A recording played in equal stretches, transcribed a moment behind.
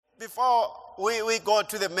Before we go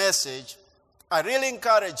to the message, I really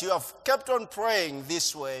encourage you. I've kept on praying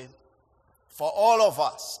this way for all of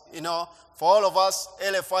us, for all of us,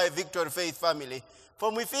 LFI Victory Faith family.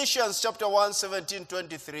 From Ephesians chapter 1, 17,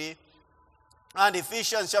 23, and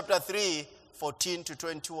Ephesians chapter 3, 14 to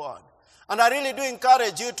 21. And I really do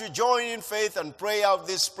encourage you to join in faith and pray out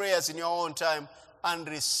these prayers in your own time and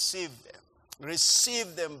receive them.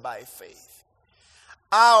 Receive them by faith.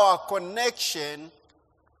 Our connection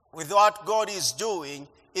with what God is doing,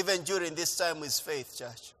 even during this time, is faith,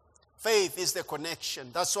 church. Faith is the connection.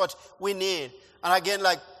 That's what we need. And again,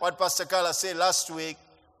 like what Pastor Carla said last week,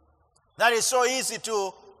 that is so easy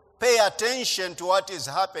to pay attention to what is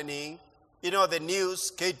happening. The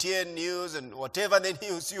news, KTN news, and whatever the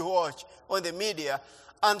news you watch on the media,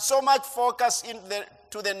 and so much focus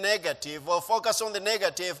to the negative, or focus on the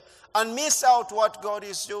negative, and miss out what God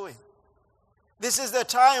is doing. This is the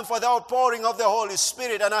time for the outpouring of the Holy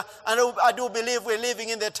Spirit, and I do believe we're living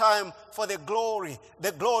in the time for the glory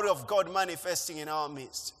of God manifesting in our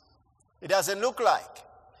midst. It doesn't look like,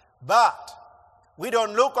 but we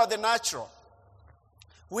don't look at the natural.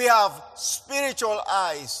 We have spiritual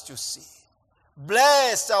eyes to see.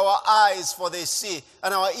 Blessed our eyes, for they see,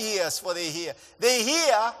 and our ears, for they hear. They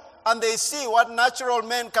hear and they see what natural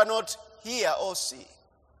men cannot hear or see.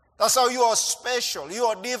 That's how you are special. You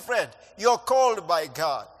are different. You are called by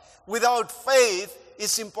God. Without faith,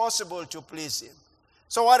 it's impossible to please Him.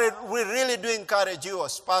 So what we really do encourage you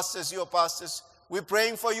as pastors, your pastors, we're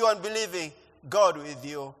praying for you and believing God with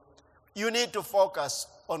you. You need to focus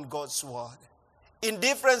on God's word. In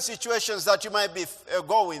different situations that you might be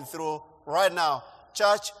going through right now,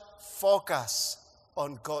 church, focus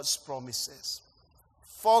on God's promises.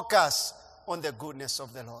 Focus on the goodness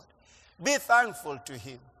of the Lord. Be thankful to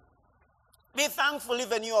Him. Be thankful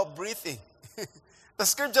even you are breathing. The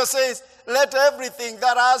scripture says, let everything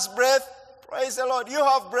that has breath praise the Lord. You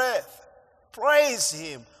have breath. Praise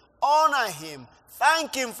Him. Honor Him.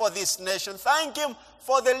 Thank Him for this nation. Thank Him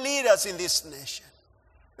for the leaders in this nation.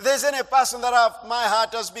 If there's any person that my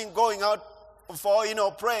heart has been going out for,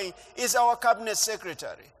 praying, is our cabinet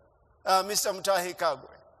secretary, Mr. Mutahi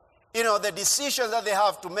Kagwe. The decisions that they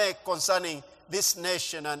have to make concerning this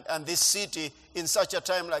nation and this city in such a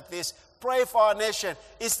time like this. Pray for our nation.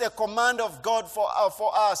 It's the command of God for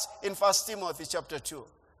us in 1 Timothy chapter 2.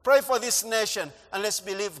 Pray for this nation, and let's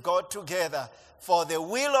believe God together for the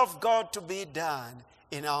will of God to be done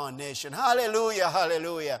in our nation. Hallelujah,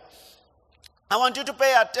 hallelujah. I want you to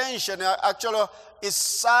pay attention. Actually, it's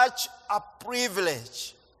such a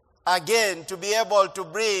privilege, again, to be able to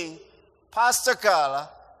bring Pastor Carla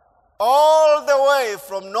all the way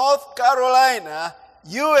from North Carolina,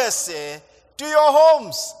 USA, to your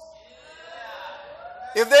homes.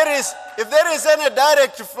 If there is any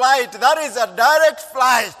direct flight, that is a direct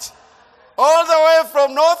flight all the way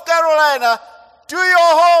from North Carolina to your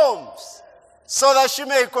homes, so that she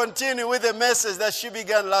may continue with the message that she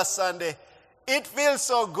began last Sunday. It feels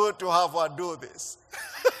so good to have her do this.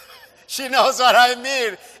 She knows what I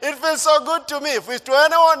mean. It feels so good to me. If it's to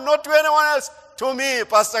anyone, not to anyone else, to me,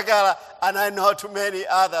 Pastor Carla, and I know to many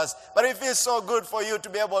others. But it feels so good for you to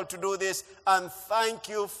be able to do this. And thank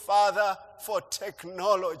you, Father, for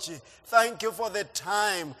technology. Thank you for the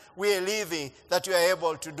time we are living that you are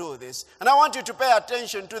able to do this. And I want you to pay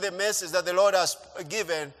attention to the message that the Lord has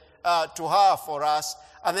given to her for us.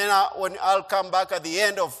 And then when I'll come back at the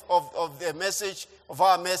end of the message, of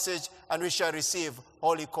our message, and we shall receive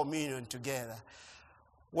Holy Communion together.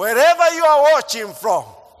 Wherever you are watching from,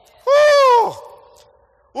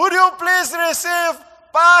 would you please receive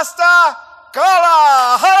Pastor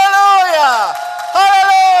Carla? Hallelujah!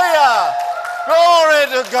 Hallelujah!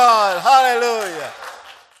 Glory to God! Hallelujah!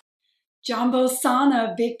 Jambo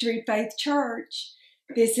Sana Victory Faith Church.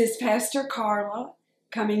 This is Pastor Carla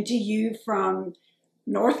coming to you from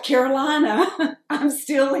North Carolina. I'm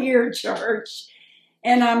still here, church,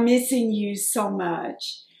 and I'm missing you so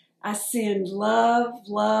much. I send love,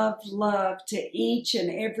 love, love to each and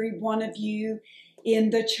every one of you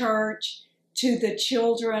in the church, to the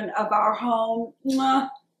children of our home.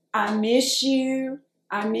 I miss you.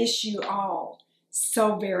 I miss you all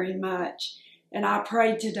so very much. And I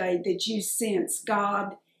pray today that you sense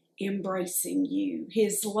God embracing you,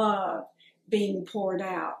 His love being poured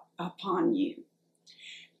out upon you.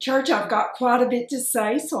 Church, I've got quite a bit to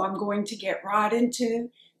say, so I'm going to get right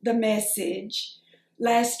into the message.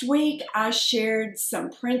 Last week, I shared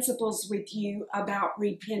some principles with you about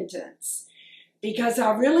repentance, because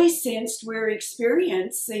I really sensed we're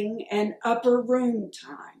experiencing an upper room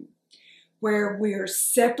time where we're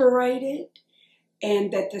separated,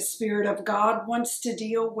 and that the Spirit of God wants to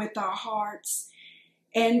deal with our hearts.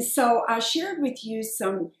 And so I shared with you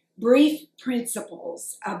some brief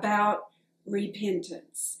principles about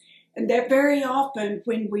repentance. And that very often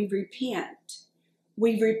when we repent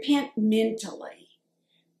mentally,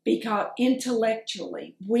 because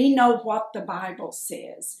intellectually we know what the Bible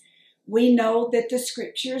says. We know that the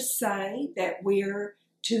scriptures say that we're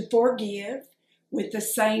to forgive with the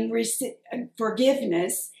same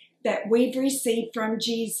forgiveness that we've received from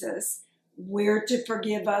Jesus. We're to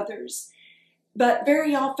forgive others. But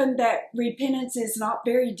very often that repentance is not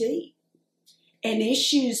very deep, and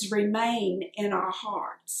issues remain in our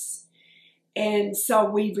hearts. And so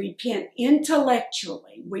we repent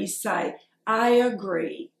intellectually. We say, I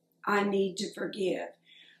agree, I need to forgive.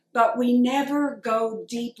 But we never go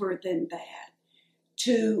deeper than that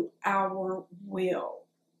to our will,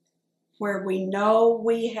 where we know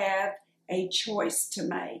we have a choice to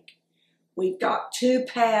make. We've got two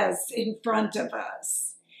paths in front of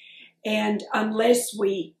us. And unless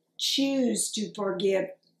we choose to forgive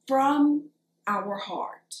from our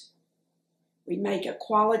heart, we make a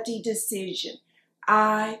quality decision.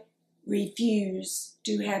 I refuse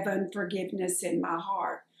to have unforgiveness in my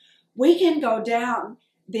heart. We can go down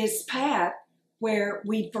this path where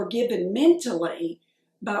we've forgiven mentally,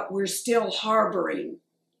 but we're still harboring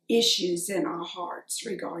issues in our hearts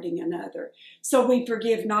regarding another. So we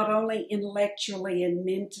forgive not only intellectually and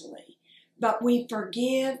mentally, but we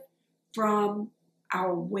forgive from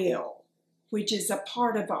our will, which is a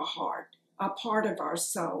part of our heart, a part of our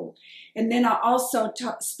soul. And then I also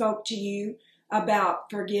spoke to you about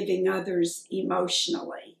forgiving others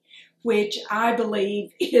emotionally, which I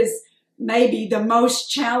believe is maybe the most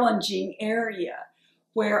challenging area,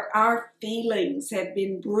 where our feelings have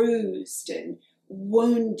been bruised and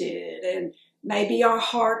wounded, and maybe our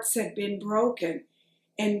hearts have been broken,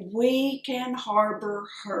 and we can harbor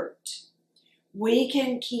hurt. We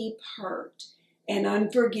can keep hurt and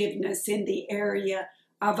unforgiveness in the area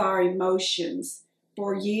of our emotions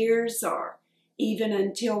for years or even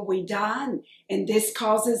until we die, and this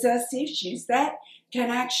causes us issues. That can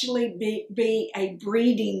actually be a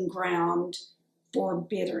breeding ground for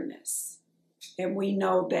bitterness. And we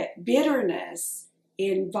know that bitterness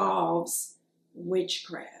involves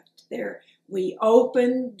witchcraft. There, we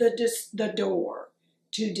open the door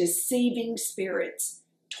to deceiving spirits,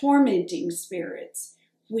 tormenting spirits,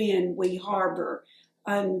 when we harbor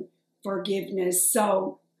unforgiveness.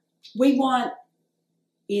 So we want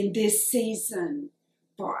in this season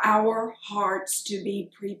for our hearts to be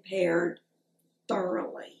prepared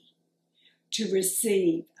thoroughly to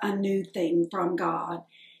receive a new thing from God.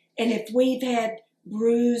 And if we've had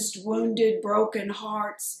bruised, wounded, broken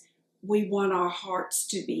hearts, we want our hearts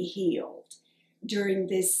to be healed during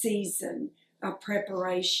this season of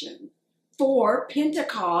preparation for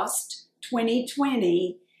Pentecost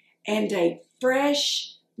 2020 and a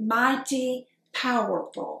fresh, mighty,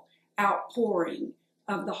 powerful outpouring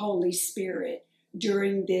of the Holy Spirit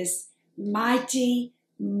during this mighty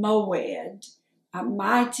moed, a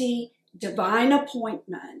mighty divine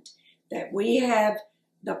appointment that we have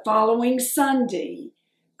the following Sunday,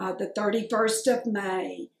 the 31st of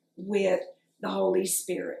May, with the Holy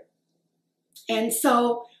Spirit. And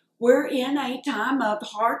so we're in a time of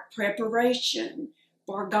heart preparation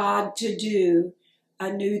for God to do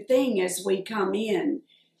a new thing as we come in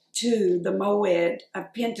to the moed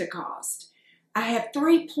of Pentecost. I have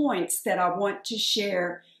 3 points that I want to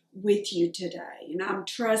share with you today, and I'm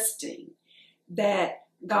trusting that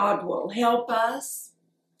God will help us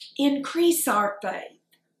increase our faith,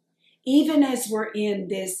 even as we're in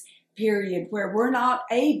this period where we're not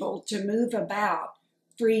able to move about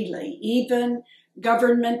freely. Even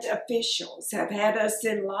government officials have had us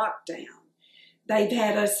in lockdown. They've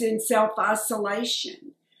had us in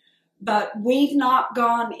self-isolation. But we've not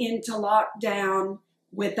gone into lockdown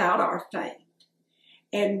without our faith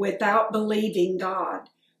and without believing God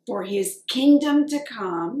for His kingdom to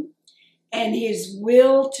come and His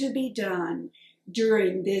will to be done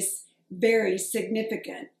during this very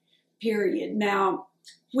significant period. Now,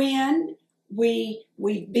 when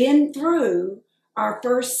we've been through our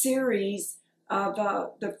first series of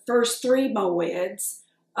the first 3 moeds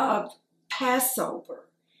of Passover,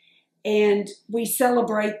 and we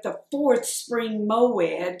celebrate the 4th spring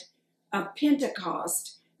moed of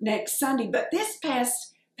Pentecost next Sunday. But this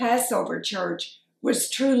past Passover, church, was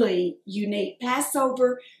truly unique.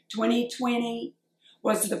 Passover 2020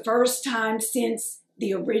 was the first time since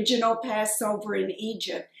the original Passover in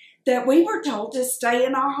Egypt that we were told to stay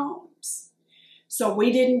in our homes. So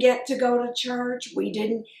we didn't get to go to church. We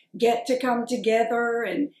didn't get to come together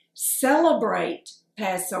and celebrate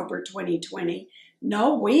Passover 2020.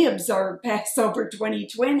 No, we observed Passover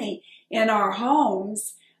 2020 in our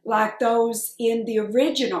homes like those in the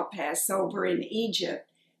original Passover in Egypt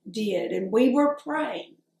did. And we were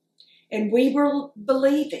praying and we were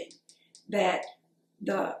believing that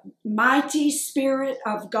the mighty Spirit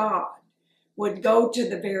of God would go to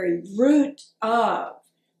the very root of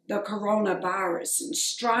the coronavirus and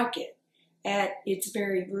strike it at its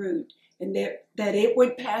very root, and that it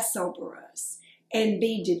would pass over us and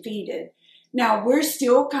be defeated. Now, we're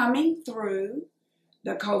still coming through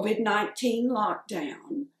the COVID-19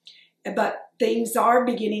 lockdown, but things are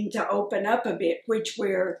beginning to open up a bit, which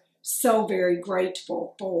we're so very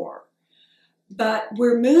grateful for. But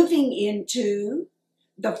we're moving into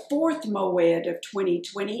the fourth Moed of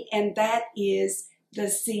 2020, and that is the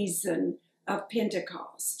season of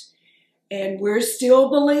Pentecost. And we're still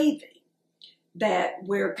believing that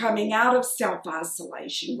we're coming out of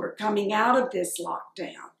self-isolation, we're coming out of this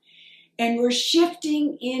lockdown, and we're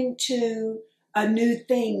shifting into a new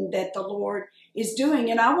thing that the Lord is doing.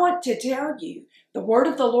 And I want to tell you, the word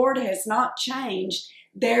of the Lord has not changed.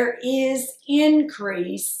 There is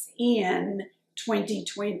increase in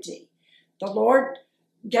 2020. The Lord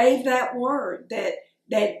gave that word that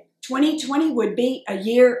 2020 would be a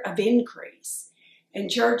year of increase. And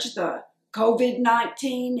church, the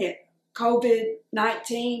COVID-19,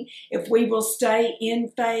 if we will stay in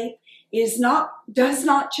faith, does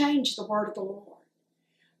not change the word of the Lord.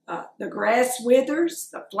 The grass withers,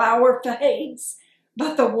 the flower fades,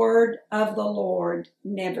 but the word of the Lord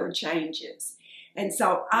never changes. And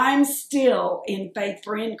so I'm still in faith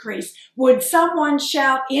for increase. Would someone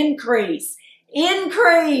shout increase?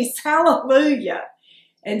 Increase! Hallelujah!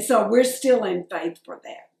 And so we're still in faith for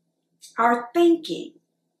that. Our thinking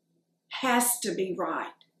has to be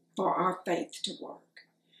right for our faith to work.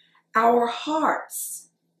 Our hearts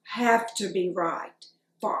have to be right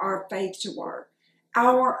for our faith to work.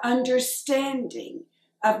 Our understanding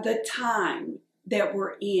of the time that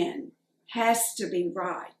we're in has to be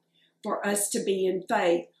right for us to be in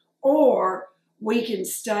faith, or we can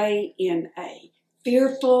stay in a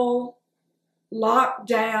fearful,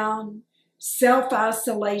 lockdown,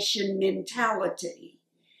 self-isolation mentality,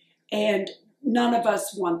 and none of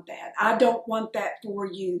us want that. I don't want that for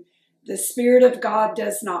you. The Spirit of God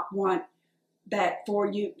does not want that for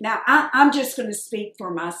you. Now, I'm just going to speak for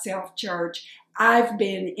myself, church. I've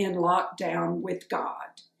been in lockdown with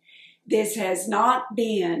God. This has not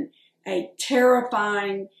been a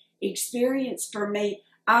terrifying experience for me.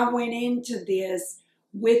 I went into this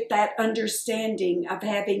with that understanding of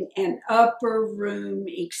having an upper room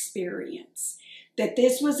experience, that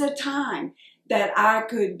this was a time that I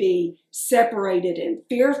could be separated and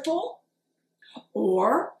fearful,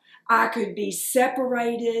 or I could be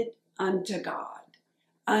separated unto God,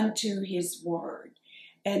 unto His Word,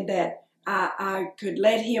 and that I could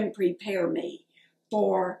let Him prepare me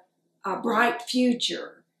for a bright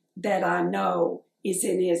future that I know is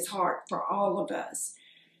in His heart for all of us.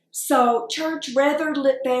 So, church, rather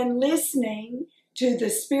than listening to the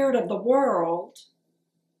spirit of the world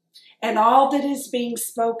and all that is being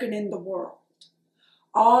spoken in the world,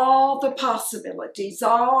 all the possibilities,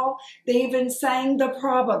 they even saying the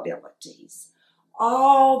probabilities,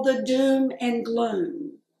 all the doom and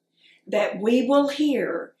gloom that we will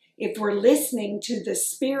hear if we're listening to the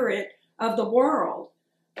spirit of the world,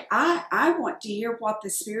 I want to hear what the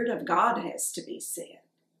Spirit of God has to be said.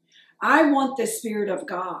 I want the Spirit of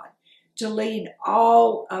God to lead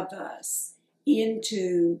all of us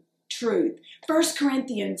into truth. 1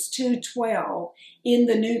 Corinthians 2:12 in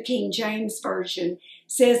the New King James Version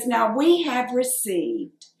says, "Now we have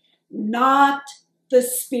received not the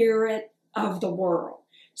spirit of the world."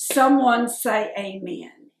 Someone say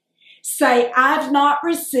amen. Say, I've not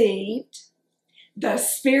received the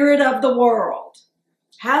spirit of the world.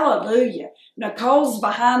 Hallelujah. Nicole's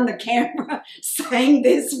behind the camera saying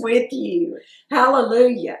this with you.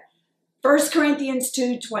 Hallelujah. 1 Corinthians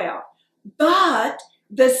 2:12. But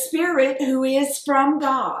the Spirit who is from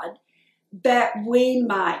God, that we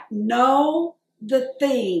might know the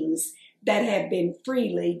things that have been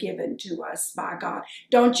freely given to us by God.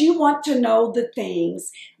 Don't you want to know the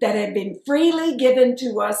things that have been freely given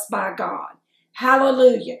to us by God?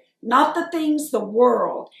 Hallelujah. Not the things the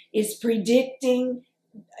world is predicting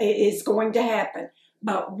is going to happen,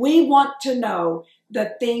 but we want to know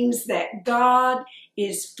the things that God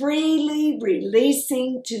is freely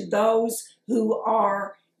releasing to those who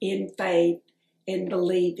are in faith and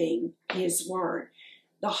believing His Word.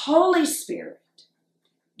 The Holy Spirit,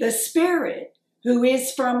 the Spirit who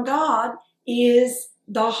is from God, is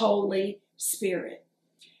the Holy Spirit.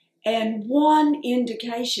 And one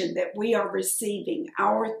indication that we are receiving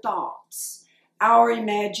our thoughts, our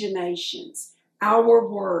imaginations, our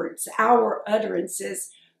words, our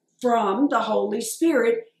utterances from the Holy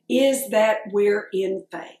Spirit is that we're in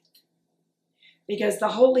faith. Because the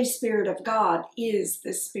Holy Spirit of God is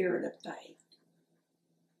the Spirit of faith.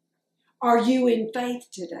 Are you in faith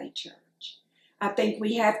today, church? I think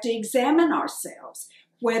we have to examine ourselves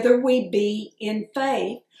whether we be in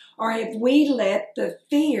faith or have we let the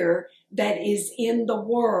fear that is in the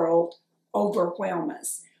world overwhelm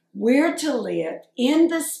us. We're to live in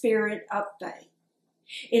the spirit of faith.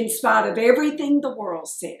 In spite of everything the world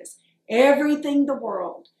says, everything the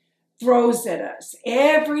world throws at us,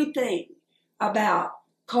 everything about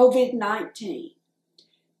COVID-19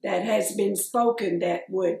 that has been spoken that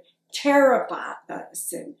would terrify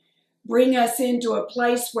us and bring us into a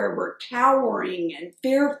place where we're cowering and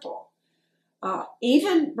fearful,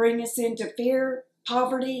 even bring us into fear,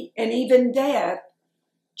 poverty, and even death.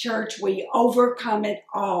 Church, we overcome it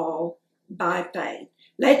all by faith.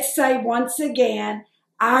 Let's say once again,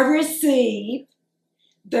 I receive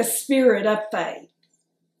the spirit of faith.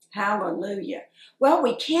 Hallelujah. Well,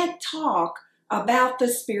 we can't talk about the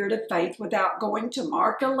spirit of faith without going to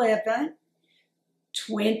Mark 11,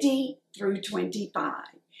 20 through 25.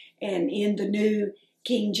 And in the New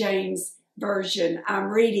King James Version, I'm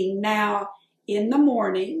reading, now in the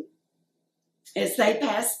morning, as they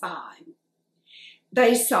passed by,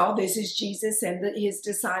 they saw, this is Jesus and his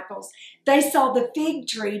disciples, they saw the fig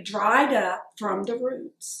tree dried up from the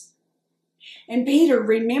roots. And Peter,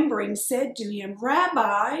 remembering, said to him,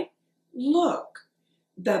 Rabbi, look,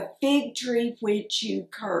 the fig tree which you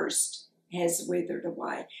cursed has withered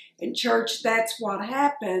away. And church, that's what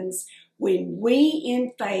happens when we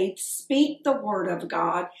in faith speak the word of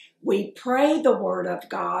God, we pray the word of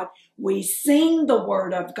God, we sing the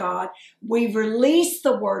word of God, we release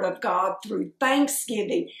the word of God through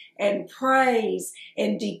thanksgiving and praise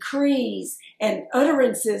and decrees and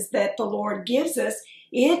utterances that the Lord gives us.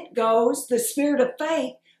 It goes, the spirit of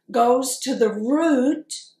faith goes to the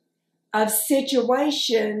root of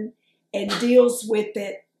situation and deals with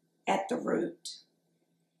it at the root.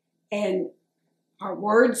 And our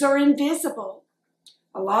words are invisible.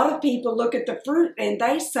 A lot of people look at the fruit and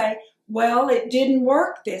they say, well, it didn't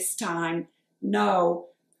work this time. No,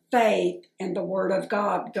 faith and the word of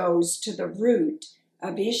God goes to the root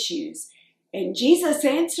of issues. And Jesus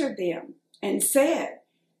answered them and said,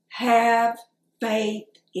 have faith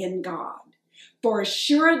in God. For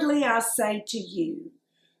assuredly I say to you,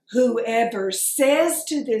 whoever says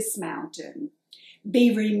to this mountain,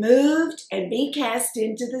 be removed and be cast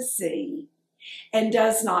into the sea, and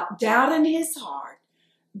does not doubt in his heart,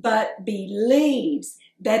 but believes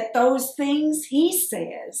that those things he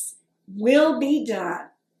says will be done,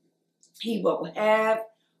 he will have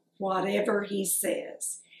whatever he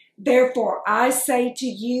says. Therefore, I say to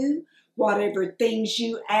you, whatever things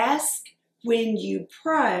you ask when you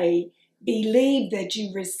pray, believe that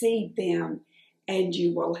you receive them and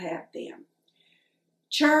you will have them.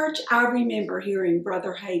 Church, I remember hearing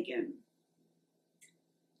Brother Hagin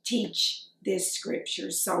teach this scripture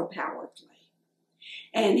so powerfully.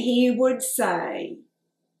 And he would say,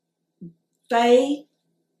 faith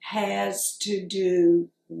has to do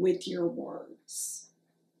with your words.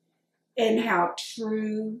 And how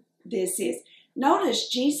true this is. Notice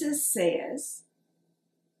Jesus says,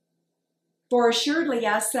 for assuredly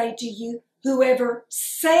I say to you, whoever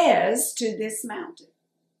says to this mountain,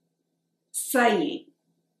 saying,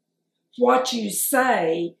 what you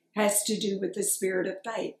say has to do with the spirit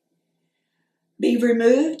of faith. Be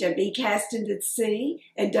removed and be cast into the sea,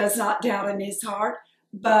 and does not doubt in his heart,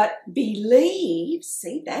 but believes,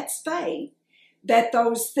 see, that's faith, that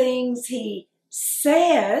those things he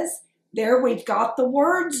says, there we've got the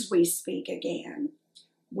words we speak again,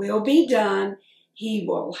 will be done. He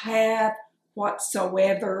will have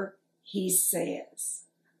whatsoever he says.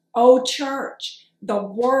 Oh, church, the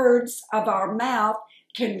words of our mouth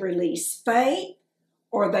can release faith,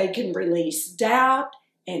 or they can release doubt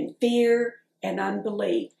and fear and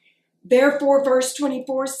unbelief. Therefore, verse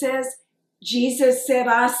 24 says, Jesus said,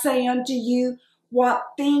 I say unto you, what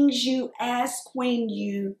things you ask when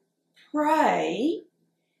you pray,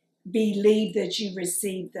 believe that you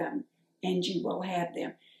receive them and you will have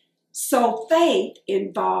them. So faith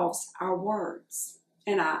involves our words.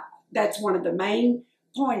 And that's one of the main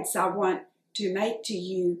points I want to make to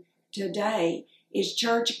you today is,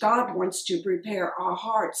 church, God wants to prepare our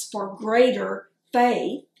hearts for greater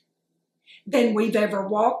faith than we've ever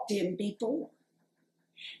walked in before.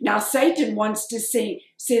 Now, Satan wants to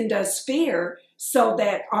send us fear so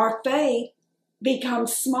that our faith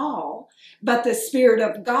becomes small, but the Spirit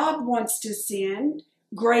of God wants to send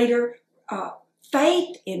greater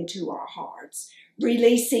faith into our hearts,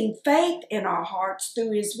 releasing faith in our hearts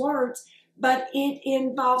through his words, but it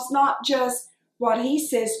involves not just what he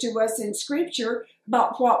says to us in Scripture,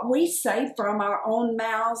 but what we say from our own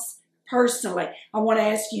mouths personally. I want to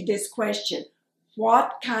ask you this question.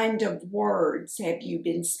 What kind of words have you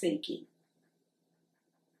been speaking?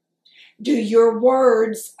 Do your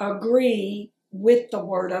words agree with the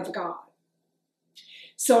Word of God?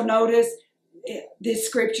 So notice this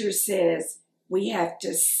scripture says we have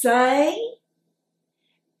to say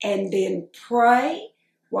and then pray.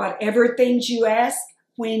 Whatever things you ask,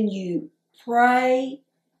 when you pray,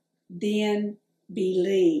 then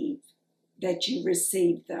believe that you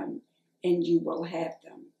receive them and you will have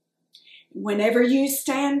them. Whenever you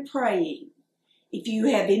stand praying, if you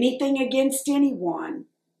have anything against anyone,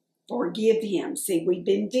 forgive him. See, we've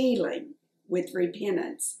been dealing with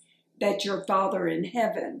repentance, that your Father in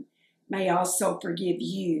heaven may also forgive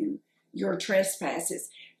you your trespasses.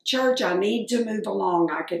 Church, I need to move along.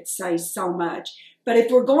 I could say so much. But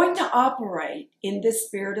if we're going to operate in the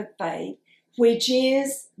spirit of faith, which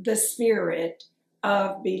is the spirit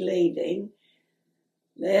of believing,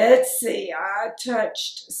 let's see, I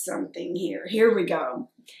touched something here. Here we go.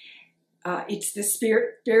 It's the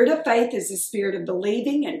spirit of faith is the spirit of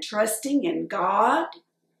believing and trusting in God,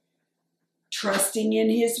 trusting in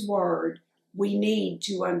his word. We need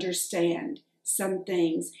to understand some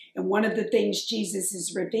things. And one of the things Jesus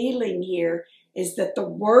is revealing here is that the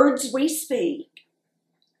words we speak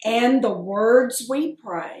and the words we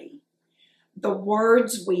pray, the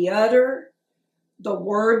words we utter, the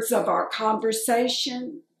words of our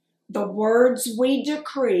conversation, the words we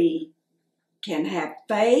decree can have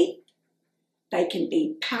faith. They can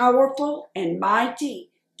be powerful and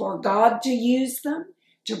mighty for God to use them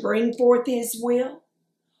to bring forth his will,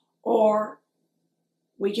 or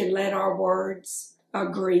we can let our words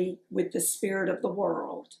agree with the spirit of the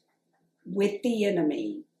world, with the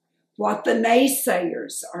enemy, what the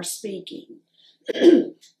naysayers are speaking.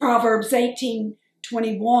 Proverbs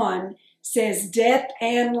 18:21 says, death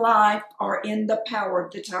and life are in the power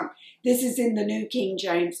of the tongue. This is in the New King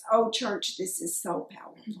James. Oh, church, this is so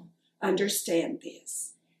powerful. Understand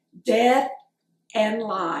this. Death and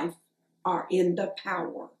life are in the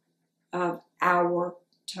power of our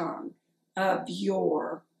tongue, of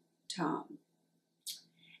your tongue.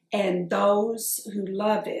 And those who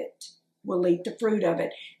love it will eat the fruit of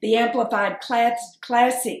it. The Amplified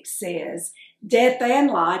Classic says, death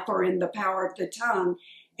and life are in the power of the tongue,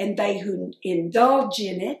 and they who indulge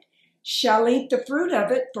in it shall eat the fruit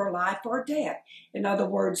of it for life or death. In other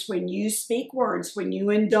words, when you speak words, when you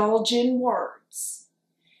indulge in words,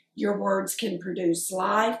 your words can produce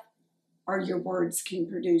life or your words can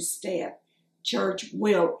produce death. Church,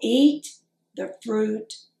 will eat the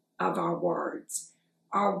fruit of our words.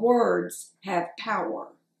 Our words have power.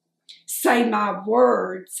 Say, my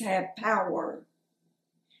words have power.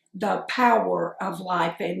 The power of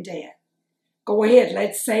life and death. Go ahead,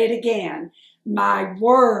 let's say it again. My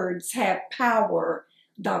words have power,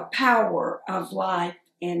 the power of life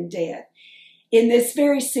and death. In this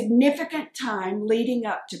very significant time leading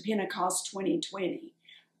up to Pentecost 2020,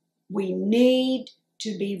 we need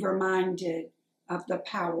to be reminded of the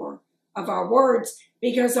power of our words,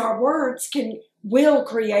 because our words will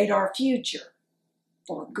create our future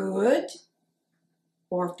for good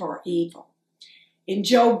or for evil. In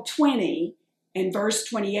Job 20 and verse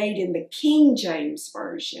 28 in the King James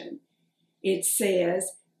Version, it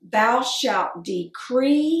says, thou shalt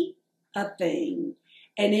decree a thing,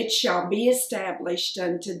 and it shall be established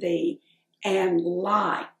unto thee, and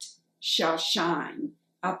light shall shine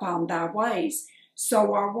upon thy ways.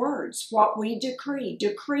 So our words, what we decree,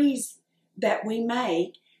 decrees that we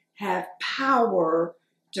make, have power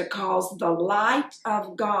to cause the light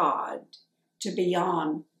of God to be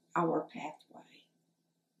on our pathway.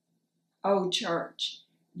 Oh, church,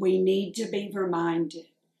 we need to be reminded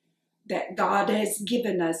that God has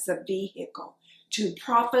given us a vehicle to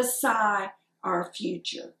prophesy our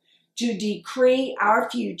future, to decree our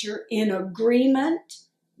future in agreement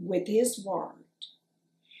with his word,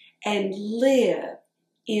 and live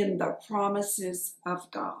in the promises of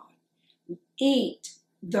God. Eat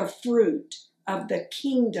the fruit of the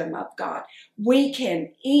kingdom of God. We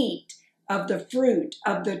can eat of the fruit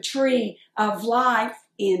of the tree of life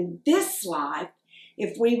in this life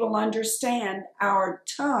if we will understand our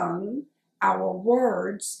tongue, our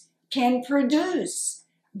words can produce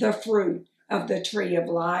the fruit of the tree of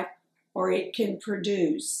life, or it can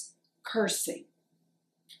produce cursing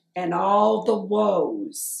and all the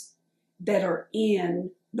woes that are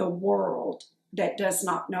in the world that does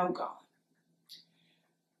not know God.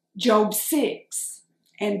 Job 6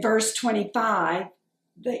 and verse 25,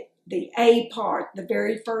 the A part, the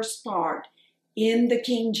very first part in the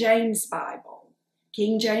King James Bible.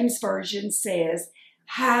 King James Version says,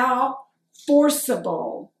 how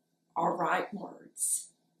forcible are right words.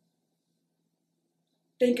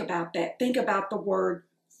 Think about that. Think about the word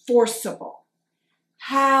forcible.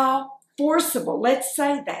 How forcible. Let's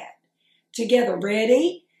say that together.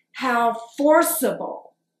 Ready? How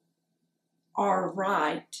forcible are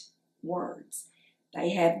right words.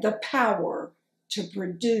 They have the power to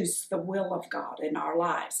produce the will of God in our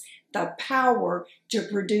lives, the power to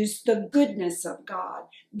produce the goodness of God,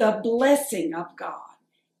 the blessing of God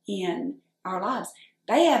in our lives.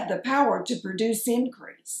 They have the power to produce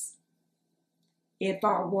increase if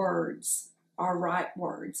our words are right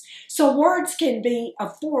words. So words can be a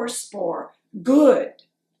force for good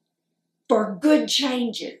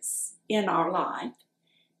changes in our life.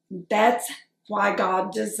 That's why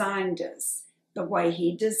God designed us the way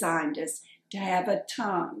He designed us, to have a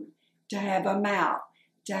tongue, to have a mouth,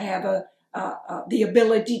 to have the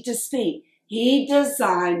ability to speak. He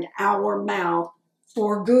designed our mouth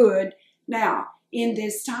for good. Now, in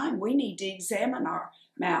this time, we need to examine our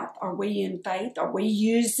mouth. Are we in faith? Are we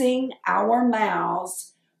using our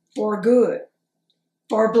mouths for good,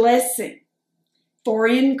 for blessing, for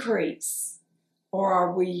increase? Or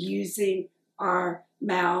are we using our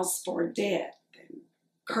mouths for death and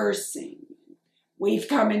cursing? We've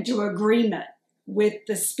come into agreement with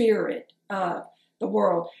the spirit of the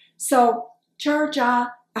world. So, church, I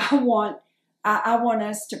want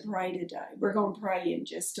us to pray today. We're going to pray in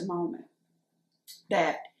just a moment.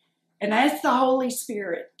 And ask the Holy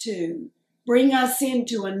Spirit to bring us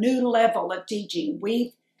into a new level of teaching.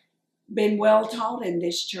 We've been well taught in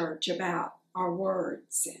this church about our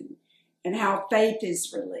words and how faith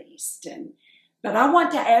is released. But I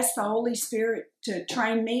want to ask the Holy Spirit to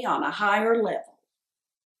train me on a higher level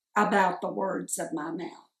about the words of my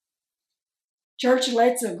mouth. Church,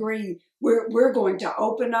 let's agree. We're going to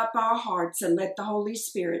open up our hearts and let the Holy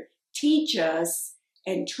Spirit teach us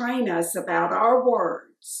and train us about our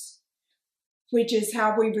words, which is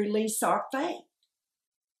how we release our faith.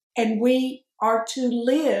 And we are to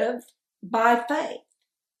live by faith.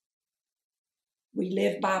 We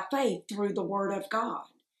live by faith through the Word of God.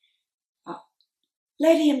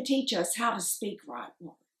 Let Him teach us how to speak right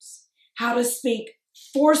words, how to speak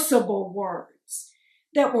forcible words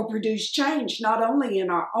that will produce change not only in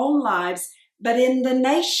our own lives, but in the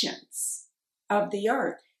nations of the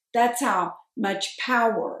earth. That's how much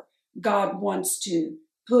power God wants to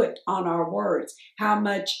put on our words, how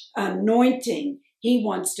much anointing He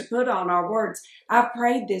wants to put on our words. I've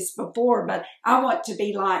prayed this before, but I want to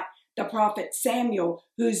be like the prophet Samuel,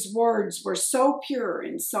 whose words were so pure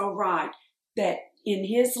and so right that in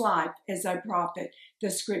his life as a prophet,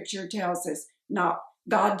 the scripture tells us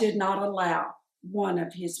God did not allow one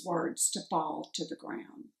of his words to fall to the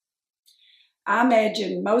ground. I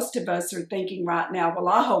imagine most of us are thinking right now, well,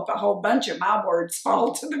 I hope a whole bunch of my words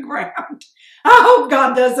fall to the ground. I hope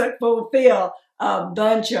God doesn't fulfill a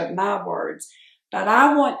bunch of my words. But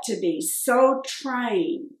I want to be so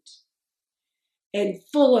trained and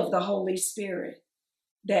full of the Holy Spirit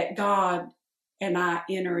that God and I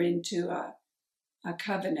enter into a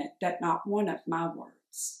covenant that not one of my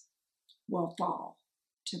words will fall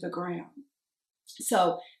to the ground.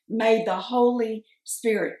 So may the Holy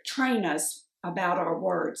Spirit train us about our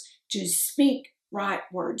words, to speak right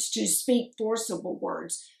words, to speak forcible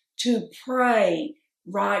words, to pray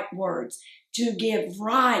right words, to give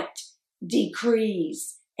right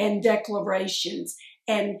decrees and declarations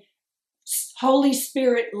and Holy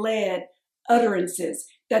Spirit-led utterances,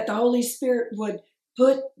 that the Holy Spirit would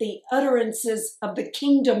put the utterances of the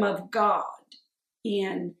kingdom of God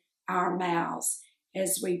in our mouths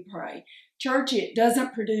as we pray. Church, it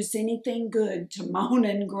doesn't produce anything good to moan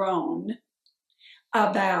and groan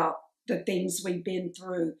about the things we've been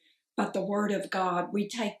through, but the Word of God. We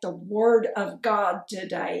take the Word of God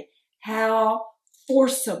today. How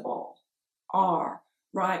forcible are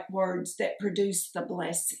right words that produce the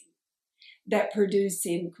blessing, that produce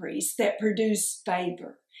increase, that produce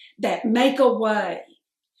favor, that make a way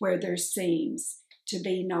where there seems to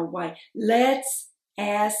be no way. Let's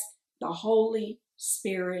ask the Holy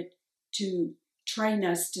Spirit to train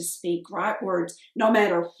us to speak right words, no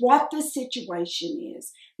matter what the situation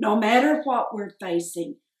is, no matter what we're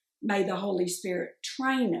facing. May the Holy Spirit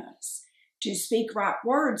train us to speak right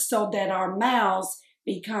words so that our mouths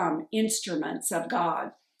become instruments of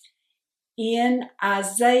God. In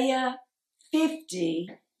Isaiah 50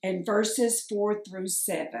 and verses 4 through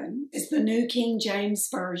 7, is the New King James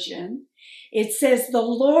Version. It says, "The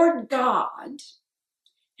Lord God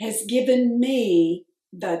has given me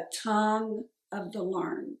the tongue of the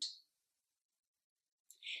learned.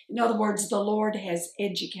 In other words, the Lord has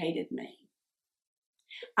educated me.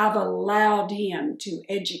 I've allowed him to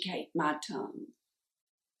educate my tongue.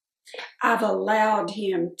 I've allowed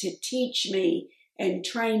him to teach me and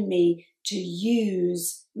train me to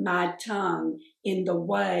use my tongue in the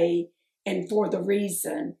way and for the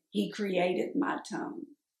reason he created my tongue.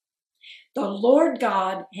 The Lord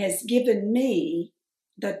God has given me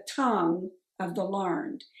the tongue of the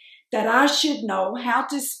learned, that I should know how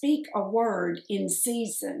to speak a word in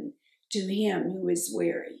season to him who is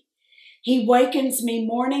weary. He wakens me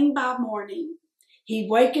morning by morning. He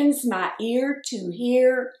wakens my ear to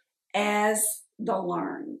hear as the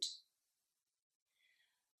learned.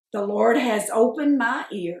 The Lord has opened my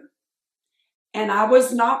ear, and I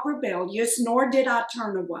was not rebellious, nor did I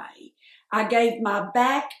turn away. I gave my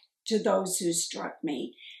back to those who struck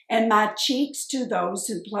me, and my cheeks to those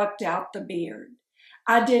who plucked out the beard.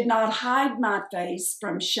 I did not hide my face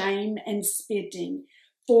from shame and spitting,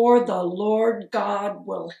 for the Lord God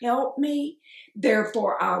will help me.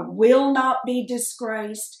 Therefore I will not be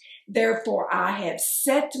disgraced. Therefore I have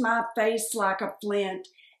set my face like a flint,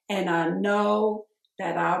 and I know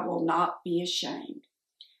that I will not be ashamed.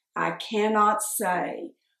 I cannot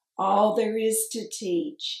say all there is to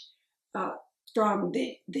teach from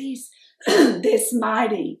this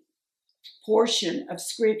mighty portion of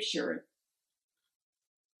Scripture.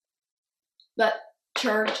 But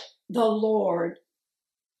church, the Lord,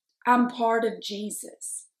 I'm part of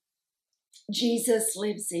Jesus. Jesus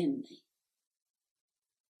lives in me.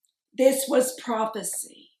 This was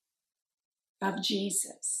prophecy of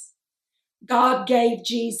Jesus. God gave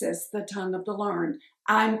Jesus the tongue of the learned.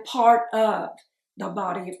 I'm part of the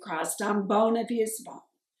body of Christ. I'm bone of his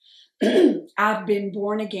bone. I've been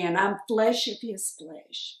born again. I'm flesh of his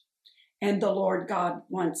flesh. And the Lord God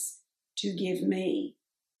wants to give me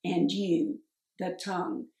and you the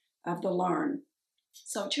tongue of the learned.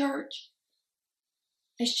 So church,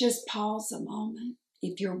 let's just pause a moment.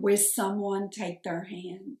 If you're with someone, take their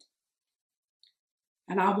hand.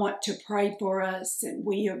 And I want to pray for us, and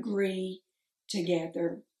we agree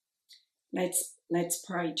together. Let's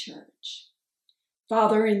pray, church.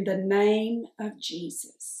 Father, in the name of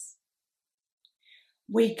Jesus,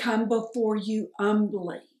 we come before you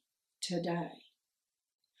humbly today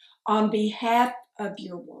on behalf of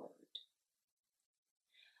your word,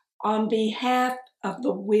 on behalf of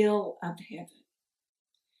the will of heaven.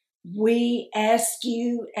 We ask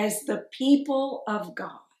you, as the people of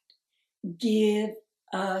God, give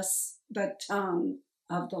us the tongue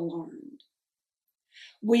of the learned.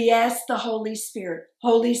 We ask the Holy Spirit,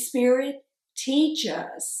 Holy Spirit, teach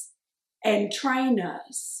us and train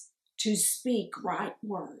us to speak right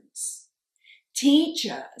words. Teach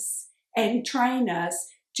us and train us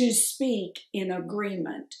to speak in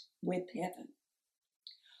agreement with heaven.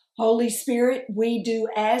 Holy Spirit, we do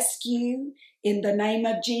ask you in the name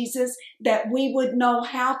of Jesus that we would know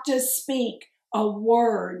how to speak a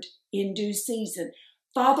word in due season.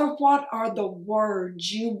 Father, what are the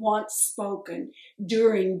words you want spoken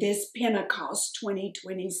during this Pentecost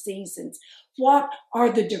 2020 seasons? What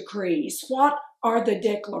are the decrees? What are the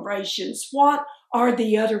declarations? What are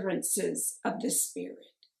the utterances of the Spirit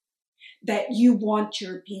that you want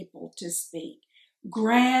your people to speak?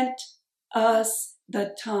 Grant us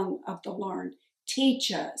the tongue of the learned.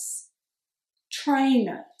 Teach us. Train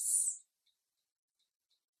us.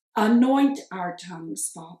 Anoint our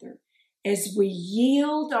tongues, Father, as we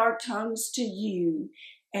yield our tongues to you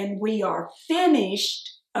and we are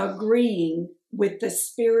finished agreeing with the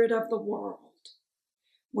spirit of the world.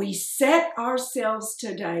 We set ourselves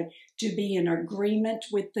today to be in agreement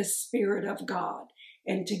with the Spirit of God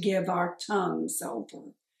and to give our tongues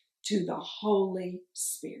over to the Holy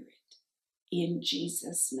Spirit. In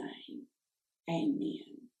Jesus' name,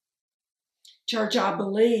 amen. Church, I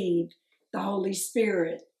believe the Holy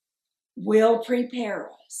Spirit will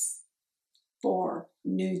prepare us for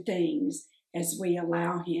new things as we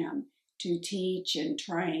allow him to teach and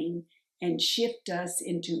train and shift us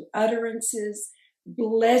into utterances,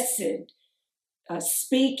 blessed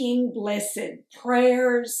speaking, blessed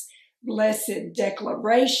prayers, blessed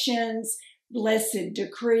declarations, blessed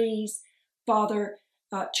decrees. Father,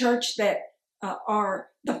 church, that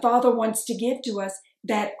the Father wants to give to us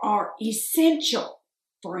that are essential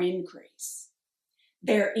for increase.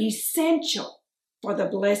 They're essential for the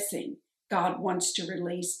blessing God wants to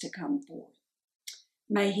release to come forth.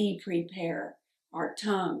 May he prepare our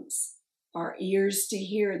tongues, our ears to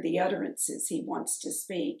hear the utterances he wants to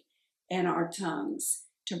speak, and our tongues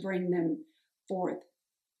to bring them forth.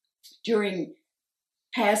 During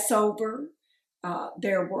Passover,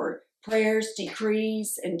 there were prayers,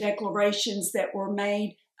 decrees, and declarations that were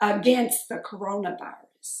made against the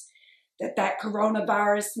coronavirus, that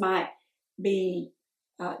coronavirus might be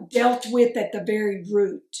dealt with at the very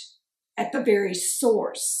root, at the very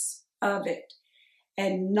source of it,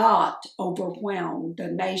 and not overwhelm the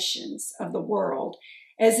nations of the world,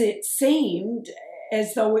 as it seemed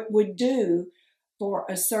as though it would do for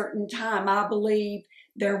a certain time. I believe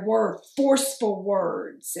there were forceful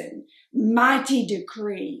words and mighty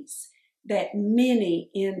decrees that many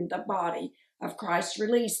in the body of Christ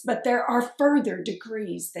released, but there are further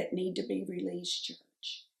decrees that need to be released,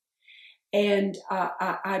 church. And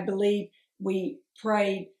I believe we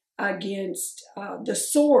prayed against the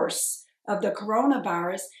source of the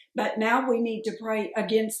coronavirus, but now we need to pray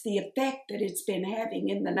against the effect that it's been having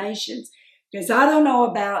in the nations. Because I don't know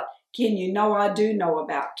about Kenya. No, I do know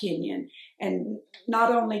about Kenya. And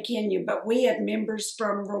not only Kenya, but we have members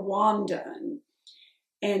from Rwanda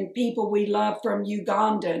and people we love from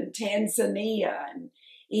Uganda and Tanzania and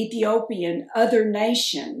Ethiopia and other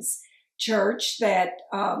nations, church, that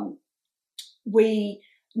we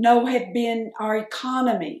know have been, our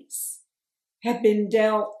economies have been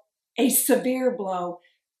dealt a severe blow,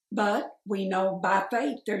 but we know by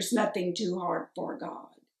faith there's nothing too hard for God.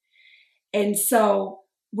 And so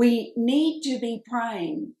we need to be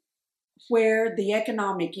praying where the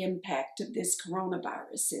economic impact of this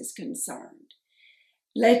coronavirus is concerned.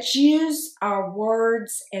 Let's use our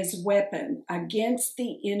words as weapon against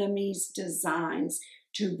the enemy's designs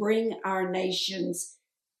to bring our nations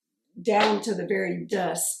down to the very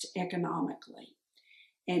dust economically.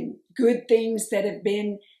 And good things that have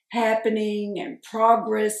been happening and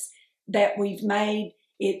progress that we've made,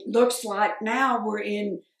 it looks like now we're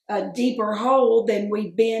in a deeper hole than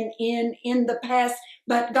we've been in the past.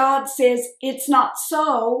 But God says it's not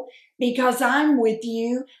so, because I'm with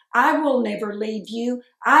you. I will never leave you.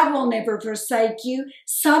 I will never forsake you.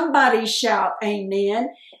 Somebody shout amen.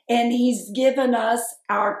 And he's given us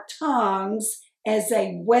our tongues as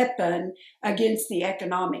a weapon against the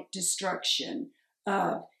economic destruction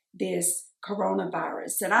of this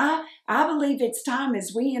coronavirus. And I believe it's time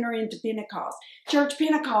as we enter into Pentecost. Church,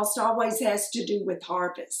 Pentecost always has to do with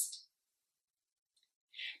harvest.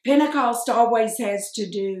 Pentecost always has to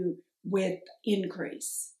do with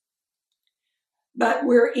increase. But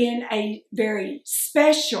we're in a very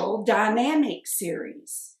special dynamic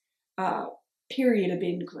series, period of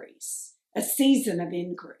increase, a season of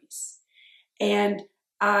increase. And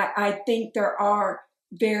I think there are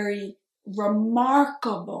very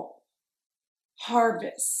remarkable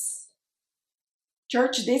harvests.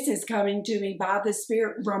 Church, this is coming to me by the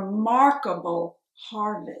Spirit. Remarkable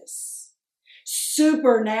harvests,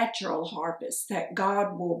 supernatural harvests that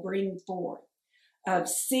God will bring forth of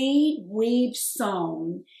seed we've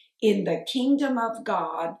sown in the kingdom of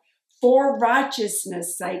God for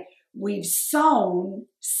righteousness' sake. We've sown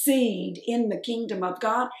seed in the kingdom of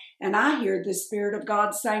God. And I hear the Spirit of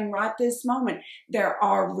God saying right this moment, there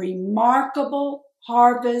are remarkable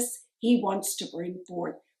harvests he wants to bring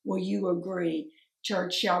forth. Will you agree?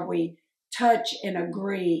 Church, shall we touch and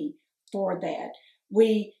agree for that?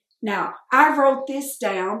 Now, I wrote this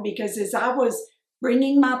down because as I was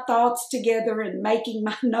bringing my thoughts together and making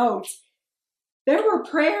my notes, there were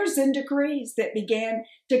prayers and decrees that began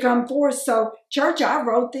to come forth. So, church, I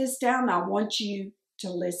wrote this down. I want you to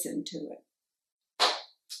listen to it.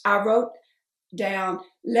 I wrote down,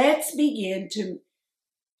 let's begin to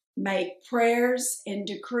make prayers and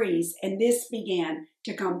decrees. And this began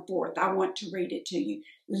to come forth. I want to read it to you.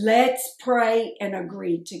 Let's pray and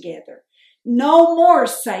agree together. No more,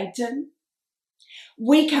 Satan.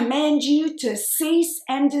 We command you to cease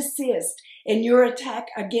and desist in your attack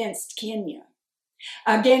against Kenya,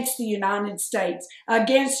 against the United States,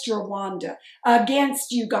 against Rwanda,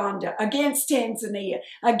 against Uganda, against Tanzania,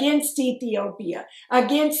 against Ethiopia,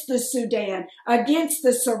 against the Sudan, against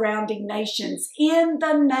the surrounding nations. In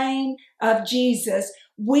the name of Jesus,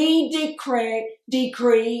 we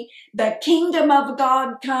decree the kingdom of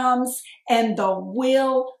God comes and the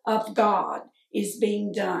will of God is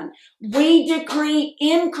being done. We decree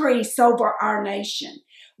increase over our nation.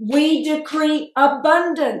 We decree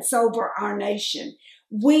abundance over our nation.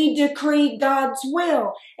 We decree God's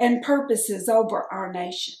will and purposes over our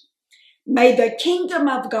nation. May the kingdom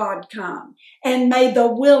of God come and may the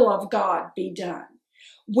will of God be done.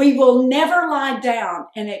 We will never lie down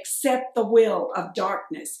and accept the will of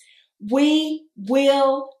darkness. We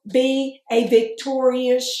will be a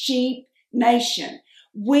victorious sheep nation.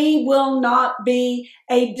 We will not be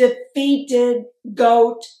a defeated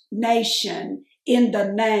goat nation in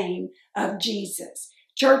the name of Jesus.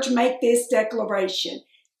 Church, make this declaration.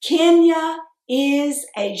 Kenya is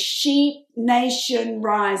a sheep nation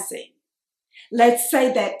rising. Let's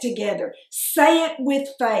say that together. Say it with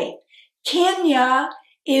faith. Kenya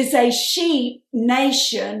is a sheep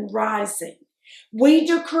nation rising. We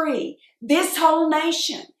decree this whole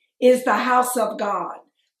nation is the house of God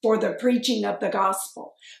for the preaching of the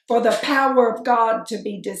gospel, for the power of God to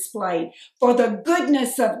be displayed, for the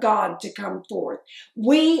goodness of God to come forth.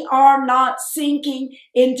 We are not sinking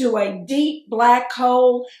into a deep black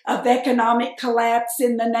hole of economic collapse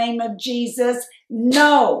in the name of Jesus.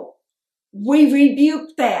 No, we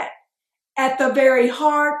rebuke that at the very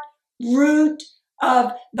heart, root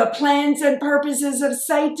of the plans and purposes of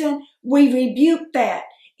Satan. We rebuke that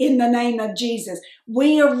in the name of Jesus.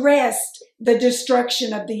 We arrest the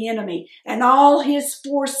destruction of the enemy and all his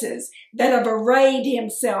forces that have arrayed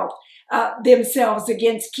themselves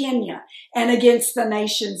against Kenya and against the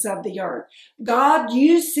nations of the earth. God,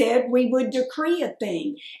 you said we would decree a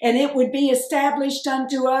thing and it would be established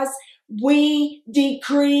unto us. We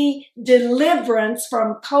decree deliverance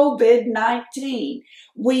from COVID-19.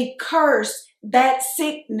 We curse that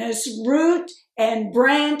sickness root and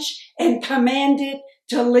branch and command it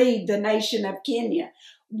to leave the nation of Kenya.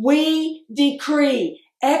 We decree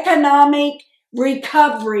economic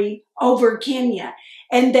recovery over Kenya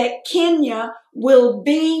and that Kenya will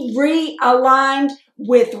be realigned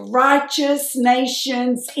with righteous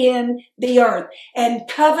nations in the earth, and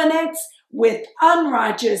covenants with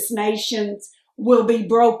unrighteous nations will be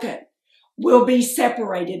broken, will be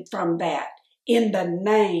separated from that in the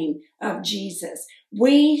name of Jesus.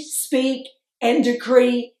 We speak and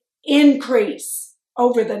decree increase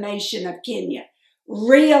over the nation of Kenya,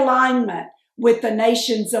 realignment with the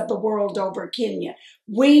nations of the world over Kenya.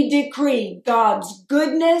 We decree God's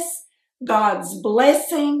goodness, God's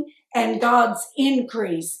blessing, and God's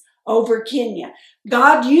increase over Kenya.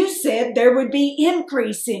 God, you said there would be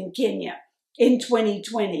increase in Kenya in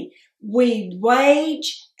 2020. We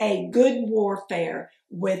wage a good warfare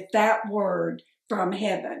with that word from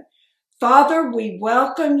heaven. Father, we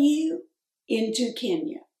welcome you into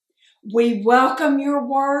Kenya. We welcome your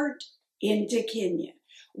word into Kenya.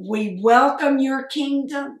 We welcome your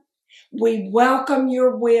kingdom. We welcome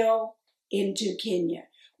your will into Kenya.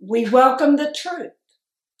 We welcome the truth.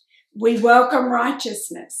 We welcome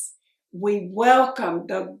righteousness. We welcome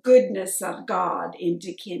the goodness of God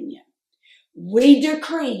into Kenya. We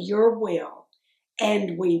decree your will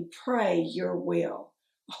and we pray your will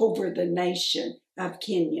over the nation of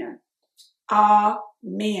Kenya.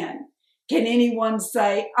 Amen. Can anyone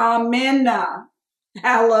say amen now?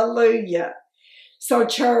 Hallelujah. So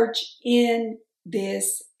church, in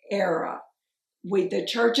this era, the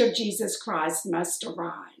Church of Jesus Christ must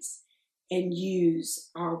arise and use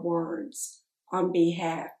our words on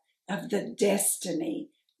behalf of the destiny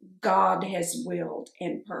God has willed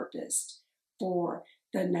and purposed for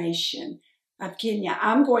the nation of Kenya.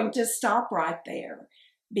 I'm going to stop right there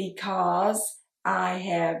because I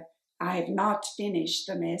have not finished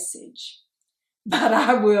the message, but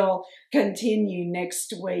I will continue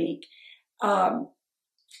next week.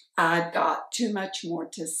 I've got too much more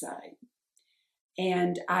to say,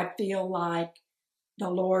 and I feel like the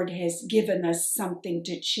Lord has given us something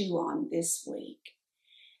to chew on this week.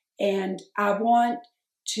 And I want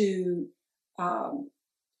to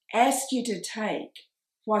ask you to take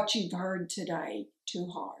what you've heard today to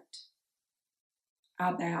heart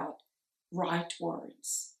about right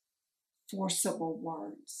words, forcible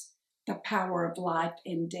words, the power of life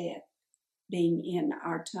and death being in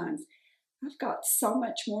our tongues. I've got so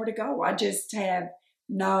much more to go. I just have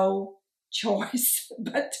no choice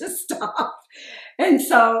but to stop. And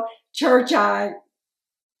so, church, I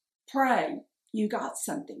pray you got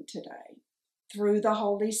something today through the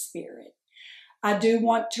Holy Spirit. I do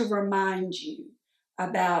want to remind you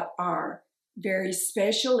about our very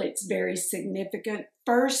special, it's very significant,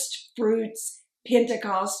 First Fruits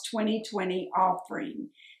Pentecost 2020 offering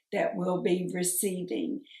that we'll be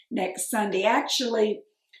receiving next Sunday. Actually,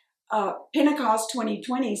 Pentecost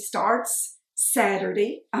 2020 starts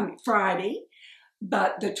Friday,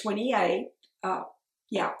 but the 28th,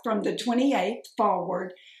 from the 28th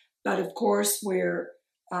forward. But of course, we're,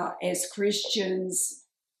 as Christians,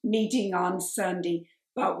 meeting on Sunday,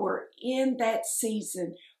 but we're in that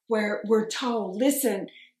season where we're told, listen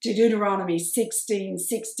to Deuteronomy 16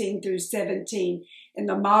 through 17 in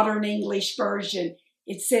the modern English version.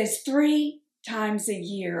 It says 3 times a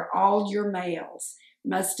year, all your males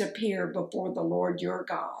must appear before the Lord your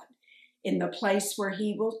God in the place where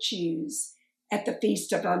he will choose, at the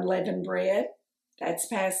Feast of Unleavened Bread, that's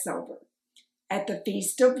Passover, at the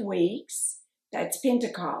Feast of Weeks, that's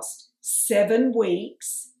Pentecost, 7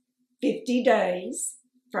 weeks, 50 days,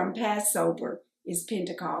 from Passover is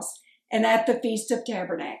Pentecost. And at the Feast of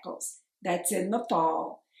Tabernacles, that's in the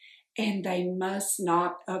fall. And they must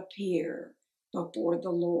not appear before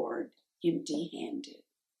the Lord empty-handed.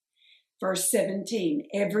 Verse 17,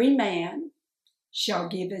 every man shall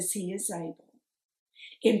give as he is able,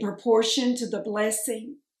 in proportion to the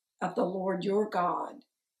blessing of the Lord your God,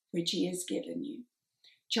 which he has given you.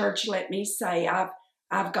 Church, let me say,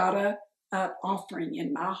 I've got an offering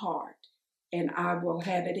in my heart, and I will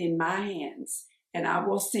have it in my hands, and I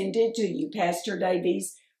will send it to you. Pastor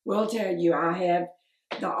Davies will tell you I have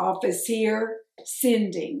the office here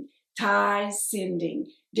sending tithes, sending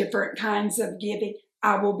different kinds of giving.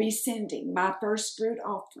 I will be sending my first fruit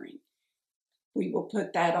offering. We will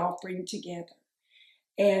put that offering together.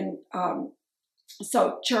 And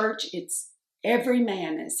so, church, it's every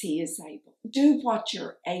man as he is able. Do what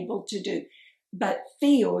you're able to do, but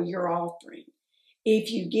feel your offering.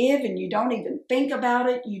 If you give and you don't even think about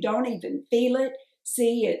it, you don't even feel it,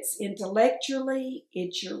 see, it's intellectually,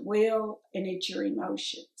 it's your will, and it's your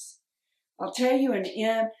emotions. I'll tell you,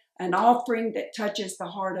 an offering that touches the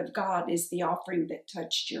heart of God is the offering that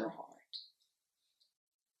touched your heart.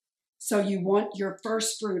 So you want your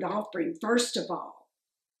first fruit offering, first of all,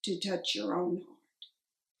 to touch your own heart.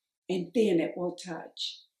 And then it will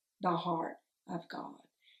touch the heart of God.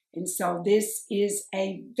 And so this is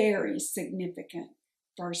a very significant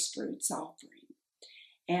first fruits offering.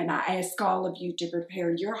 And I ask all of you to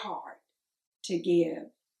prepare your heart to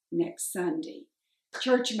give next Sunday.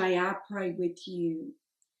 Church, may I pray with you?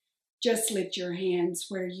 Just lift your hands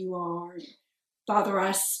where you are. Father,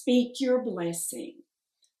 I speak your blessing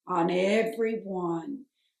on everyone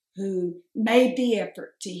who made the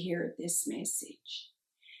effort to hear this message.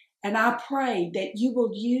 And I pray that you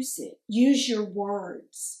will use your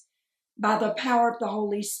words by the power of the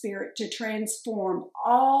Holy Spirit to transform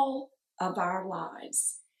all of our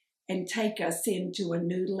lives and take us into a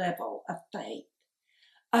new level of faith.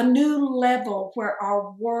 A new level where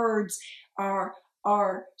our words are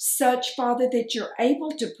such, Father, that you're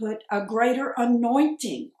able to put a greater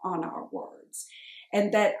anointing on our words,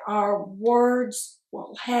 and that our words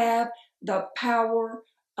will have the power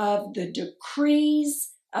of the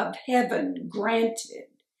decrees of heaven granted,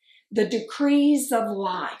 the decrees of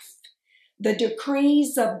life, the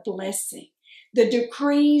decrees of blessing, the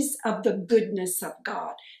decrees of the goodness of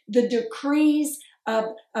God, the decrees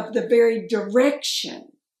of the very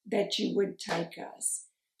direction that you would take us.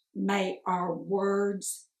 May our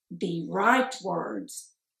words be right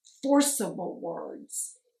words, forcible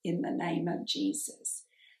words, in the name of Jesus.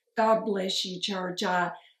 God bless you, church.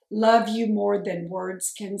 I love you more than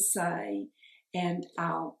words can say, and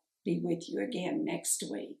I'll be with you again next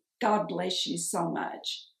week. God bless you so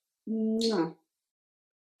much. Mwah.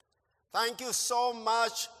 Thank you so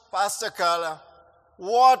much, Pastor Carla.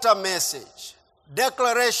 What a message.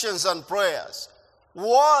 Declarations and prayers.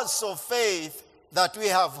 Words of faith that we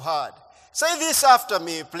have heard. Say this after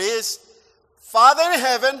me, please. Father in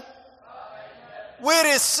heaven, we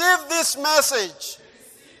receive this message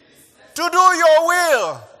to do your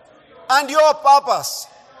will and your purpose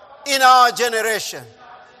in our generation.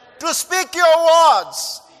 To speak your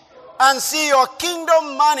words and see your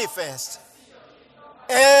kingdom manifest.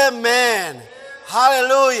 Amen.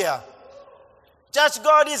 Hallelujah. Church,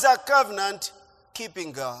 God is a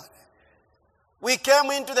covenant-keeping God. We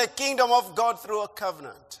came into the kingdom of God through a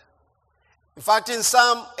covenant. In fact, in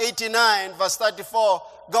Psalm 89, verse 34,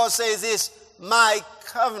 God says this, my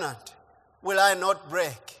covenant will I not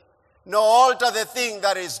break, nor alter the thing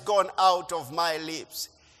that is gone out of my lips.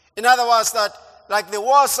 In other words, that like the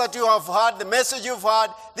words that you have heard, the message you've heard,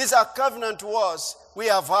 these are covenant words we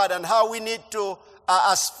have heard, and how we need to,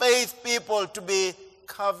 as faith people, to be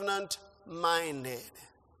covenant-minded.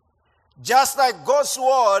 Just like God's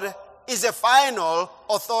word is a final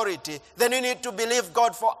authority, then you need to believe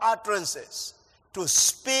God for utterances, to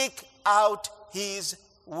speak out his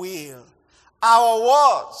will. Our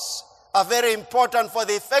words are very important for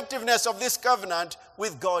the effectiveness of this covenant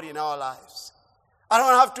with God in our lives. I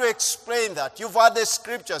don't have to explain that. You've heard the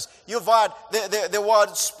scriptures. You've heard the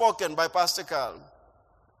word spoken by Pastor Carl.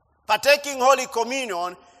 Partaking Holy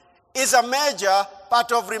Communion is a major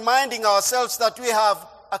part of reminding ourselves that we have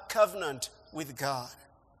a covenant with God.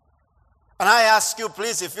 And I ask you,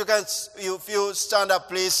 please, if you stand up,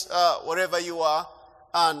 please, wherever you are.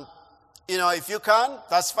 And, if you can,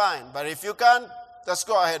 that's fine. But if you can't, just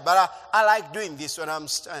go ahead. But I like doing this when I'm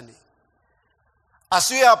standing. As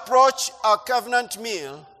we approach our covenant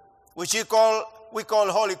meal, which we call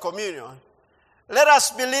Holy Communion, let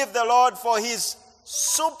us believe the Lord for his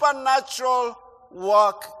supernatural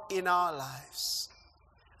work in our lives.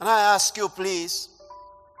 And I ask you, please,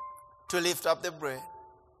 to lift up the bread.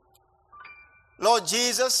 Lord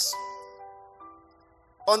Jesus,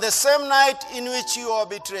 on the same night in which you were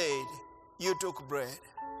betrayed, you took bread.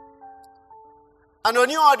 And when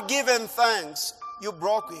you had given thanks, you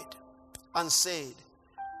broke it and said,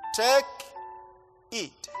 "Take,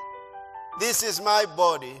 eat. This is my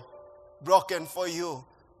body broken for you.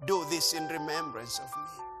 Do this in remembrance of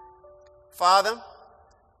me." Father,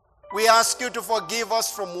 we ask you to forgive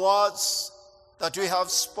us from words that we have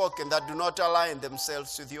spoken that do not align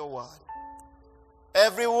themselves with your word.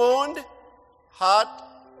 Every wound, hurt,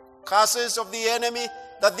 curses of the enemy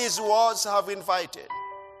that these words have invited,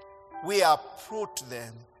 we uproot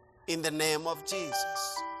them in the name of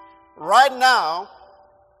Jesus. Right now,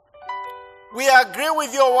 we agree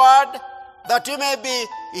with your word that we may be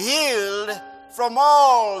healed from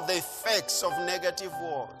all the effects of negative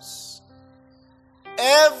words.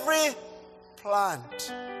 Every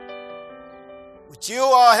plant which you,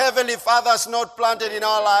 our Heavenly Father, has not planted in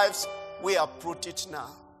our lives, we uproot it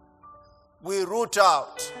now. We root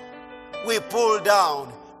out, we pull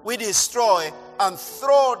down, we destroy and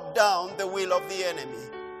throw down the will of the enemy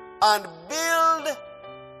and build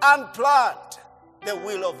and plant the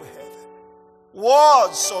will of heaven.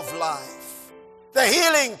 Words of life, the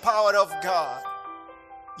healing power of God.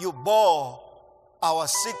 You bore our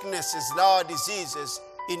sicknesses and our diseases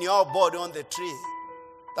in your body on the tree,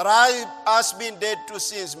 that I, as being dead to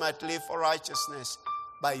sins, might live for righteousness.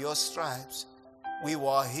 By your stripes we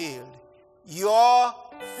were healed. Your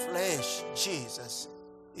flesh, Jesus,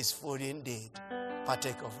 is food indeed.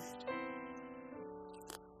 Partake of it.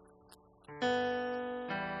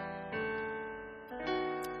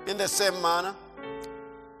 In the same manner,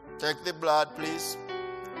 take the blood, please.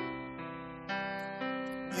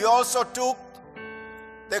 You also took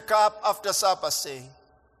the cup after supper, saying,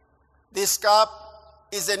 "This cup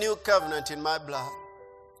is a new covenant in my blood.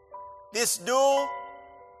 This do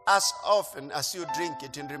as often as you drink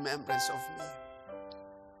it in remembrance of me.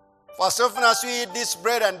 For as often as we eat this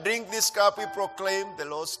bread and drink this cup, we proclaim the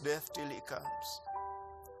Lord's death till he comes."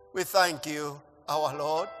 We thank you, our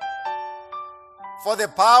Lord, for the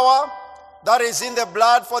power that is in the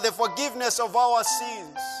blood for the forgiveness of our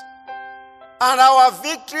sins and our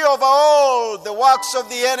victory over all the works of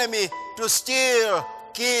the enemy to steal,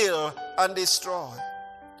 kill, and destroy.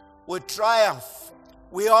 We triumph,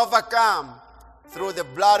 we overcome through the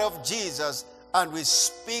blood of Jesus, and we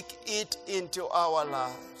speak it into our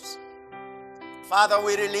lives. Father,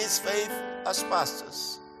 we release faith as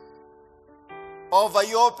pastors over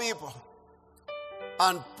your people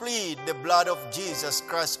and plead the blood of Jesus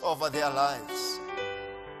Christ over their lives.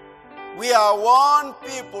 We are one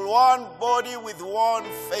people, one body with one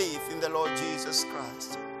faith in the Lord Jesus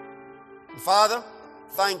Christ. And Father,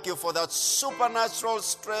 thank you for that supernatural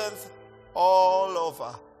strength all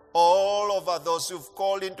over those who've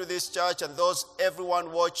called into this church, and those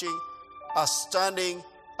everyone watching are standing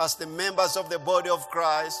as the members of the body of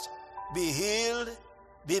Christ. Be healed,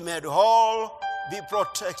 be made whole, be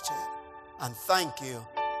protected. And thank you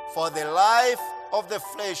for the life of the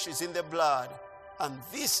flesh is in the blood, and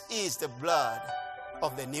this is the blood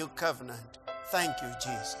of the new covenant. Thank you,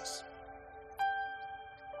 Jesus.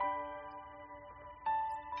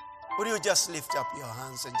 Would you just lift up your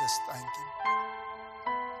hands and just thank him?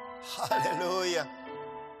 Hallelujah.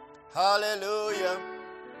 Hallelujah.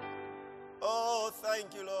 Oh,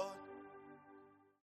 thank you, Lord.